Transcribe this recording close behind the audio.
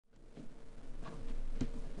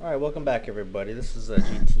Alright, welcome back everybody. This is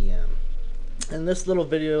GTM. In this little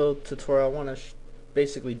video tutorial, I want to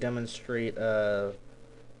basically demonstrate the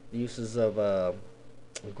uses of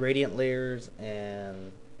gradient layers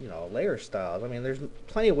and layer styles. I mean, there's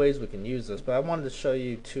plenty of ways we can use this, but I wanted to show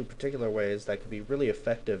you two particular ways that could be really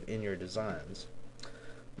effective in your designs.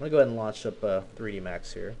 I'm going to go ahead and launch up 3D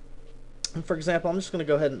Max here. And for example, I'm just going to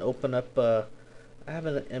go ahead and open up, I have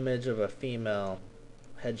an image of a female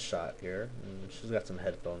headshot here, and she's got some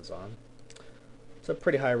headphones on. It's a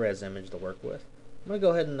pretty high-res image to work with. I'm going to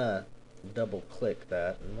go ahead and double click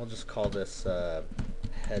that, and we'll just call this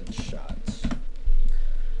headshot.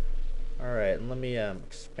 Alright, and let me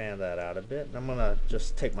expand that out a bit. And I'm going to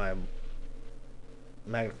just take my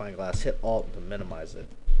magnifying glass, hit Alt to minimize it.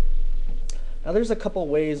 Now there's a couple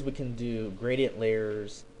ways we can do gradient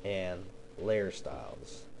layers and layer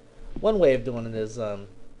styles. One way of doing it is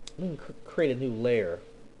we can create a new layer,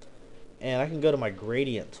 and I can go to my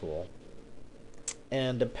gradient tool,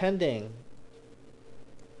 and depending,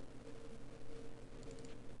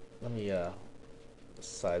 let me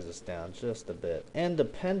size this down just a bit, and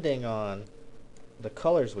depending on the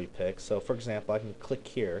colors we pick, so for example I can click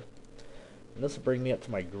here and this will bring me up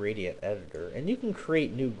to my gradient editor, and you can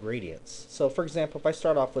create new gradients. So for example, if I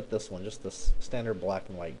start off with this one, just this standard black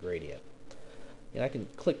and white gradient, and I can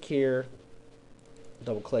click here,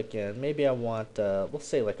 double click in, maybe I want we'll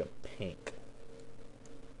say like a pink.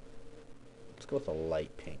 Let's go with a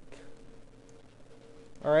light pink.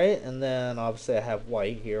 Alright, and then obviously I have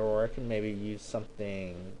white here, or I can maybe use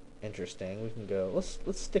something interesting. We can go, let's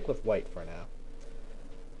stick with white for now.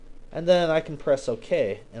 And then I can press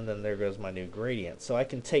OK, and then there goes my new gradient. So I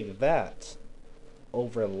can take that,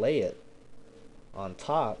 overlay it on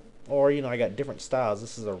top, or I got different styles.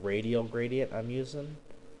 This is a radial gradient I'm using,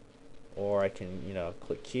 or I can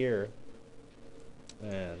click here,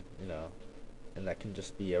 and and that can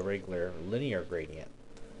just be a regular linear gradient.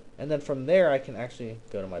 And then from there I can actually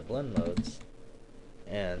go to my blend modes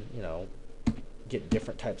and get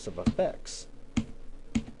different types of effects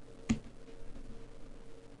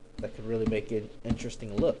that could really make it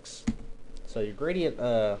interesting looks. So your gradient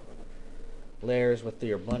layers with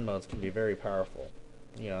your blend modes can be very powerful.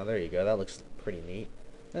 There you go, that looks pretty neat.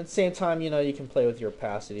 And at the same time, you can play with your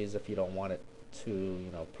opacities if you don't want it too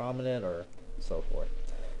prominent or so forth.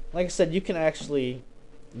 Like I said, you can actually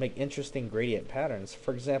make interesting gradient patterns.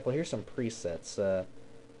 For example, here's some presets. I'm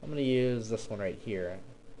going to use this one right here,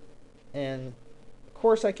 and of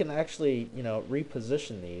course I can actually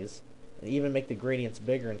reposition these and even make the gradients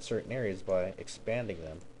bigger in certain areas by expanding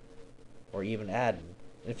them, or even adding.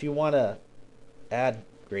 If you want to add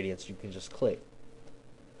gradients, you can just click.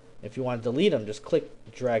 If you want to delete them, just click,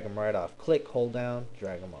 drag them right off. Click, hold down,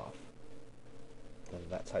 drag them off. And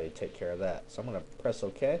that's how you take care of that. So I'm going to press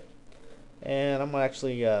OK. And I'm going to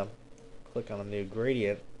actually click on a new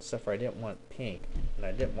gradient, except for I didn't want pink. And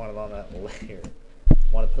I didn't want it on that layer. I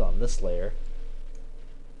want to put it on this layer.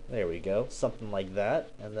 There we go. Something like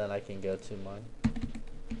that. And then I can go to my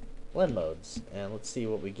blend modes. And let's see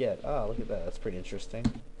what we get. Oh, look at that. That's pretty interesting.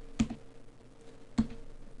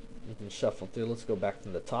 You can shuffle through. Let's go back to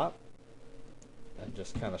the top and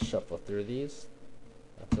just kind of shuffle through these.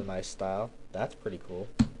 That's a nice style. That's pretty cool.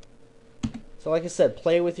 So like I said,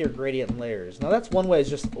 play with your gradient layers. Now that's one way, is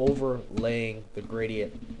just overlaying the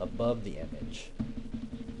gradient above the image.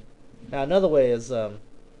 Now another way is, let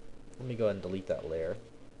me go ahead and delete that layer.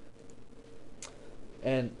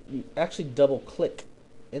 And you actually double click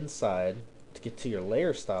inside to get to your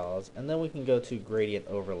layer styles, and then we can go to gradient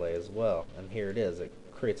overlay as well. And here it is. It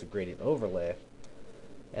creates a gradient overlay.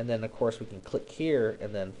 And then of course we can click here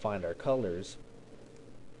and then find our colors.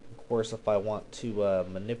 Of course, if I want to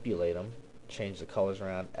manipulate them, change the colors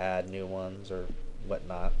around, add new ones or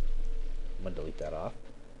whatnot, I'm going to delete that off.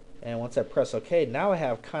 And once I press OK, now I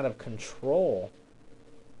have kind of control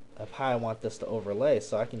of how I want this to overlay,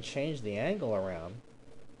 so I can change the angle around.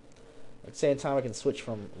 At the same time, I can switch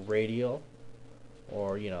from radial,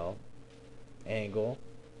 or angle,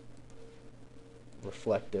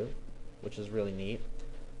 reflective, which is really neat.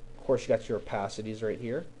 Of course, you got your opacities right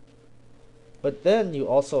here. But then you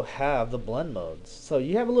also have the blend modes. So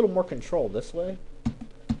you have a little more control this way.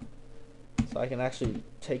 So I can actually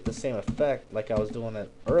take the same effect like I was doing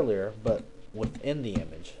it earlier, but within the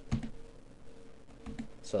image.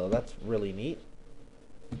 So that's really neat.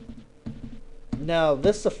 Now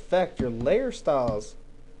this effect, your layer styles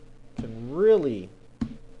can really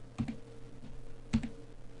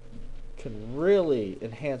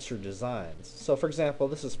enhance your designs. So for example,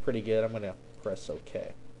 this is pretty good. I'm going to press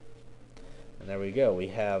OK. And there we go. We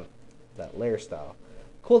have that layer style.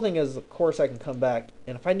 Of cool thing is, of course, I can come back,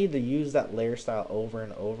 and if I need to use that layer style over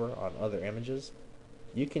and over on other images,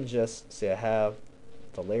 you can just say I have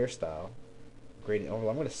the layer style gradient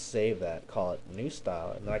overlay. I'm going to save that, call it new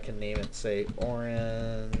style, and then I can name it, say,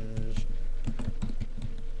 orange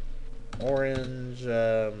gradient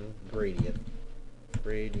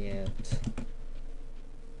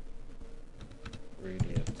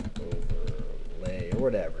overlay, or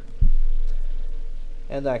whatever.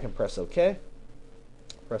 And then I can press OK.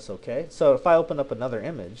 Press OK. So if I open up another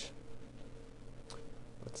image,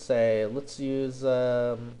 let's use,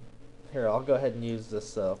 here, I'll go ahead and use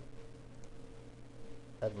this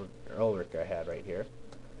Edward Ulrich I had right here.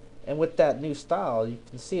 And with that new style, you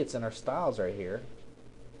can see it's in our styles right here.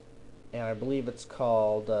 And I believe it's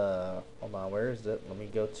called, hold on, where is it? Let me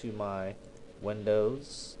go to my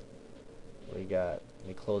Windows. Let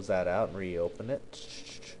me close that out and reopen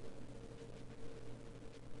it.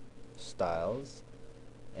 Styles.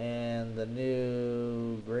 And the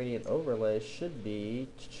new gradient overlay should be,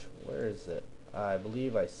 where is it? I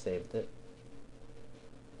believe I saved it.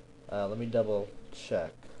 Let me double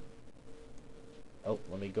check. Oh,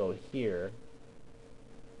 let me go here.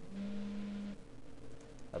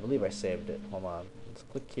 I believe I saved it. Hold on. Let's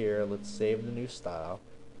click here. Let's save the new style.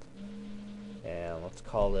 And let's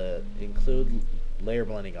call it include layer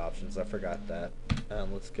blending options. I forgot that.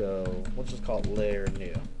 And let's just call it layer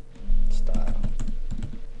new style.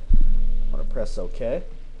 I'm going to press OK.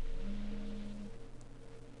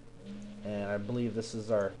 And I believe this is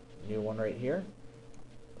our new one right here.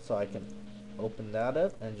 So I can open that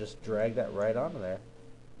up and just drag that right onto there.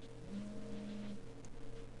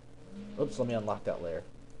 Oops, let me unlock that layer.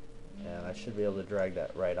 And I should be able to drag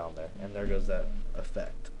that right on there. And there goes that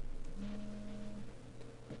effect.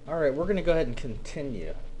 Alright, we're going to go ahead and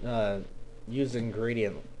continue using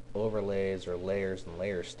gradient overlays or layers and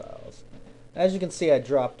layer styles. As you can see, I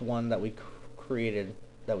dropped one that we created,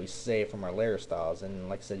 that we saved from our layer styles, and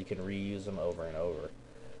like I said, you can reuse them over and over.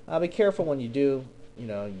 Be careful when you do,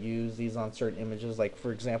 use these on certain images. Like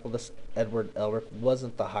for example, this Edward Elric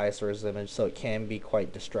wasn't the highest res image, so it can be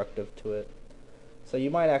quite destructive to it. So you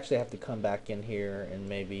might actually have to come back in here and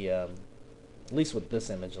maybe, at least with this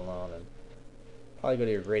image alone, and probably go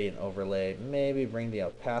to your gradient overlay, maybe bring the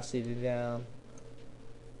opacity down,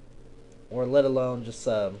 or let alone just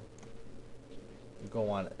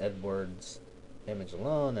go on Edward's image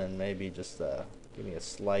alone and maybe just give me a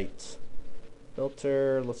slight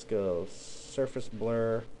filter. Let's go surface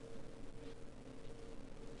blur.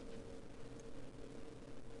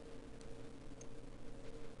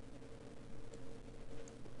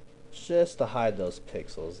 Just to hide those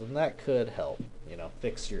pixels, and that could help,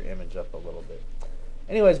 fix your image up a little bit.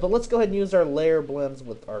 Anyways, but let's go ahead and use our layer blends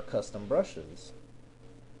with our custom brushes,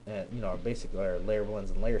 and basically our layer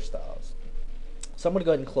blends and layer styles. So I'm going to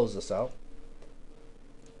go ahead and close this out.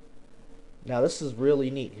 Now this is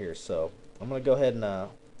really neat here, so I'm going to go ahead and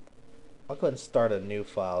I'll go ahead and start a new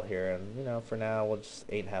file here, and for now we'll just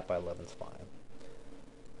 8.5 by 11 is fine.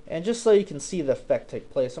 And just so you can see the effect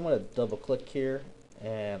take place, I'm going to double click here,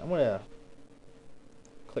 and I'm going to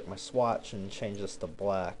click my swatch and change this to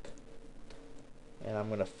black, and I'm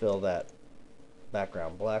going to fill that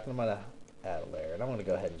background black, and I'm going to add a layer, and I'm going to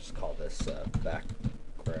go ahead and just call this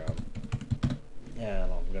background,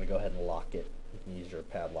 and I'm going to go ahead and lock it. You can use your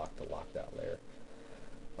padlock to lock that layer.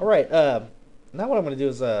 Alright, now what I'm going to do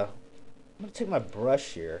is I'm going to take my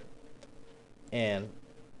brush here and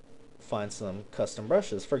find some custom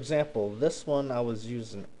brushes. For example, this one I was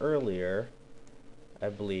using earlier, I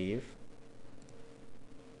believe,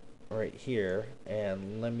 right here,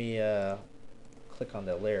 and let me click on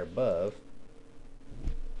the layer above.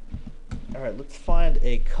 Alright, let's find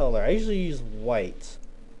a color. I usually use white,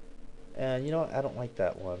 and you know what, I don't like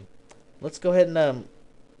that one. Let's go ahead and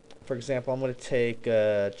for example, I'm going to take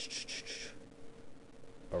a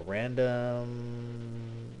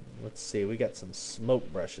random, let's see, we got some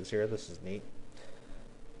smoke brushes here. This is neat.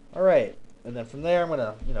 Alright, and then from there I'm going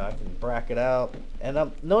to, I can bracket out,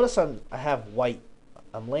 and notice I have white.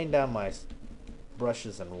 I'm laying down my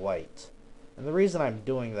brushes in white, and the reason I'm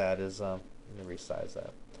doing that is, let me resize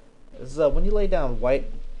that, is when you lay down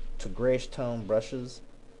white to grayish tone brushes,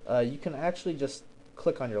 you can actually just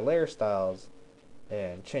click on your layer styles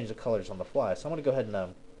and change the colors on the fly. So I'm going to go ahead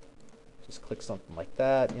and just click something like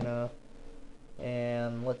that,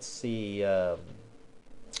 and let's see, let's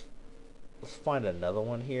find another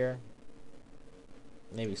one here,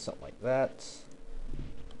 maybe something like that,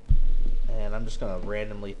 and I'm just going to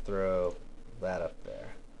randomly throw that up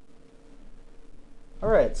there.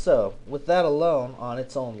 Alright, so with that alone on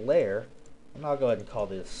its own layer, and I'll go ahead and call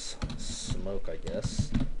this smoke, I guess.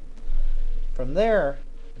 From there,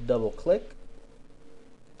 double click,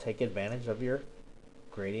 take advantage of your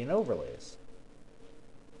gradient overlays.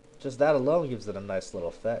 Just that alone gives it a nice little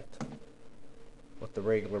effect with the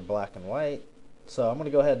regular black and white. So I'm going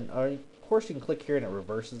to go ahead and, of course you can click here and it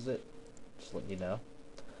reverses it, just letting you know.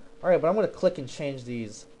 Alright, but I'm going to click and change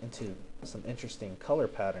these into some interesting color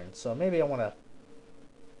patterns. So maybe I want to,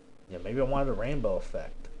 maybe I wanted a rainbow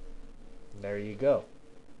effect. There you go.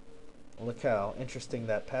 Look how interesting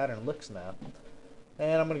that pattern looks now.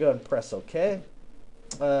 And I'm going to go ahead and press OK.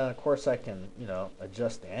 Of course I can,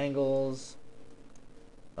 adjust the angles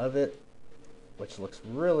of it, which looks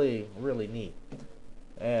really, really neat.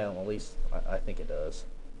 And at least I think it does.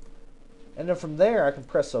 And then from there I can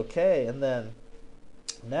press OK, and then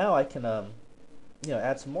now I can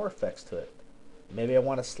add some more effects to it. Maybe I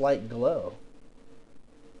want a slight glow.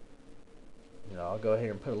 I'll go ahead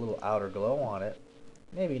and put a little outer glow on it.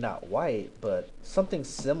 Maybe not white, but something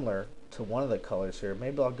similar to one of the colors here.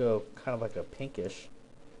 Maybe I'll go kind of like a pinkish.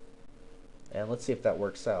 And let's see if that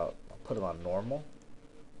works out. I'll put it on normal.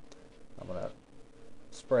 I'm going to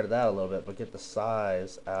spread it out a little bit, but get the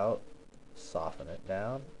size out. Soften it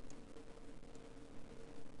down.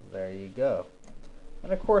 There you go.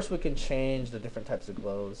 And of course we can change the different types of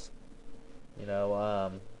glows.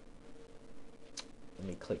 Let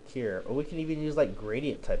me click here. Or we can even use like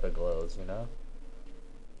gradient type of glows,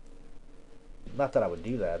 Not that I would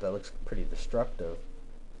do that. That looks pretty destructive.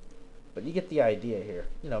 But you get the idea here.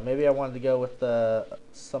 Maybe I wanted to go with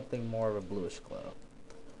something more of a bluish glow.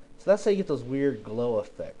 So that's how you get those weird glow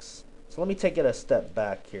effects. So let me take it a step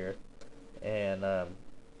back here and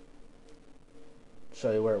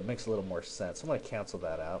show you where it makes a little more sense. I'm going to cancel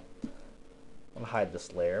that out. I'm going to hide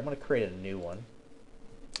this layer. I'm going to create a new one.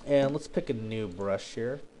 And let's pick a new brush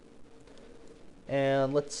here.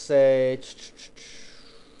 And let's say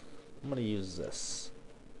I'm going to use this.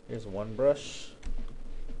 Here's one brush.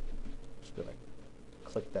 Just going to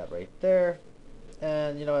click that right there.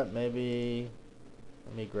 And you know what? Maybe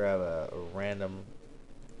let me grab a random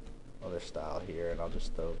other style here, and I'll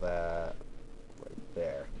just throw that right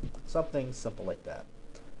there. Something simple like that.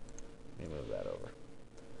 Let me move that over.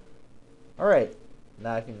 Alright,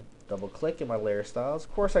 now I can double click in my layer styles.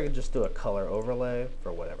 Of course I can just do a color overlay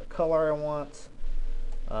for whatever color I want.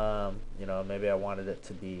 Maybe I wanted it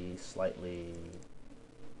to be slightly,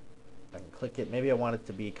 I can click it, maybe I want it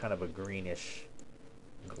to be kind of a greenish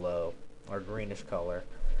glow or greenish color.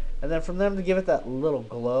 And then from them to give it that little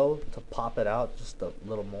glow to pop it out just a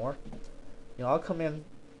little more, I'll come in,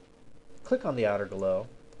 click on the outer glow,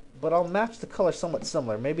 but I'll match the color somewhat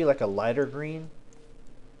similar, maybe like a lighter green.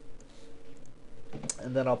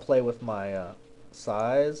 And then I'll play with my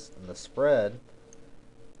size and the spread.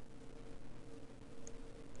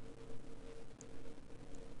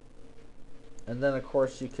 And then of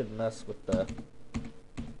course you could mess with the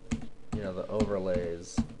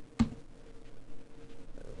overlays.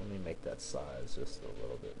 Let me make that size just a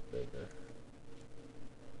little bit bigger.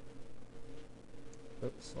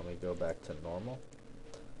 Oops, let me go back to normal.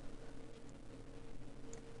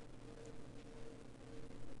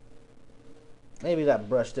 Maybe that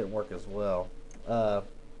brush didn't work as well.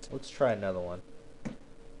 Let's try another one.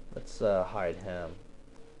 Let's hide him.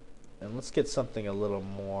 And let's get something a little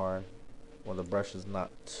more where the brush is not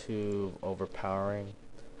too overpowering.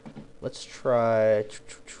 Let's try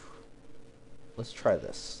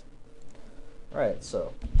this. Alright,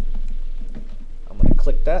 so I'm going to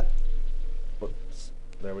click that. Whoops,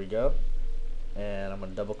 there we go. And I'm going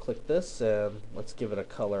to double click this and let's give it a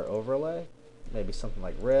color overlay. Maybe something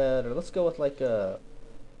like red, or let's go with like a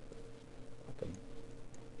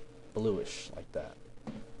bluish like that.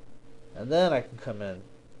 And then I can come in,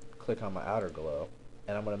 click on my outer glow,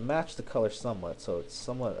 and I'm going to match the color somewhat so it's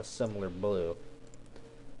somewhat a similar blue.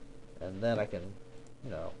 And then I can,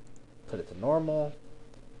 put it to normal,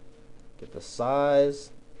 get the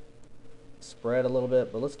size, spread a little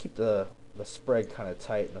bit, but let's keep the spread kind of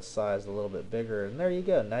tight and the size a little bit bigger. And there you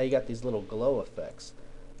go. Now you got these little glow effects.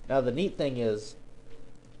 Now the neat thing is,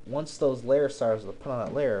 once those layer styles are put on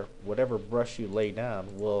that layer, whatever brush you lay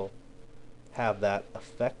down will have that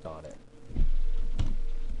effect on it.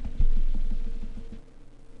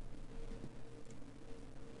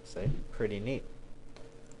 See, pretty neat.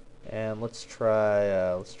 And let's try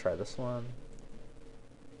this one.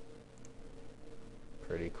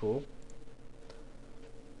 Pretty cool.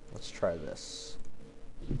 Let's try this.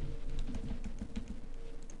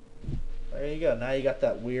 There you go. Now you got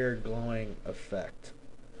that weird glowing effect.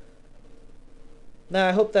 Now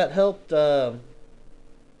I hope that helped. Like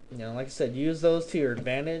I said, use those to your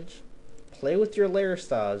advantage. Play with your layer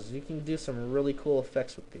styles. You can do some really cool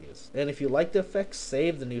effects with these. And if you like the effects,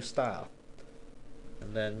 save the new style.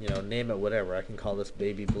 And then, you know, name it whatever. I can call this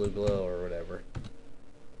baby blue glow or whatever.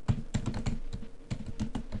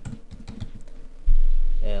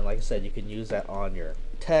 And like I said, you can use that on your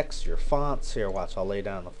text, your fonts. Here, watch, I'll lay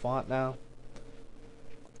down the font now.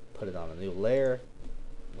 Put it on a new layer.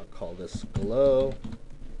 I'm going to call this glow.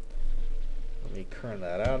 Let me kern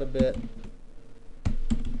that out a bit.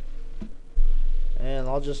 And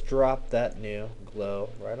I'll just drop that new glow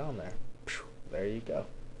right on there. There you go.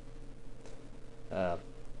 That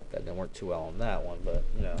didn't work too well on that one, but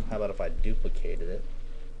you know, how about if I duplicated it?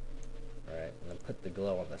 Alright, and then put the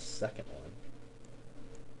glow on the second one.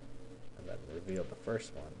 And then reveal the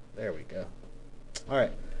first one. There we go.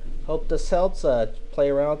 Alright. Hope this helps. Play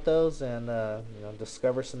around with those and you know,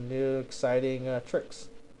 discover some new exciting tricks.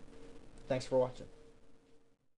 Thanks for watching.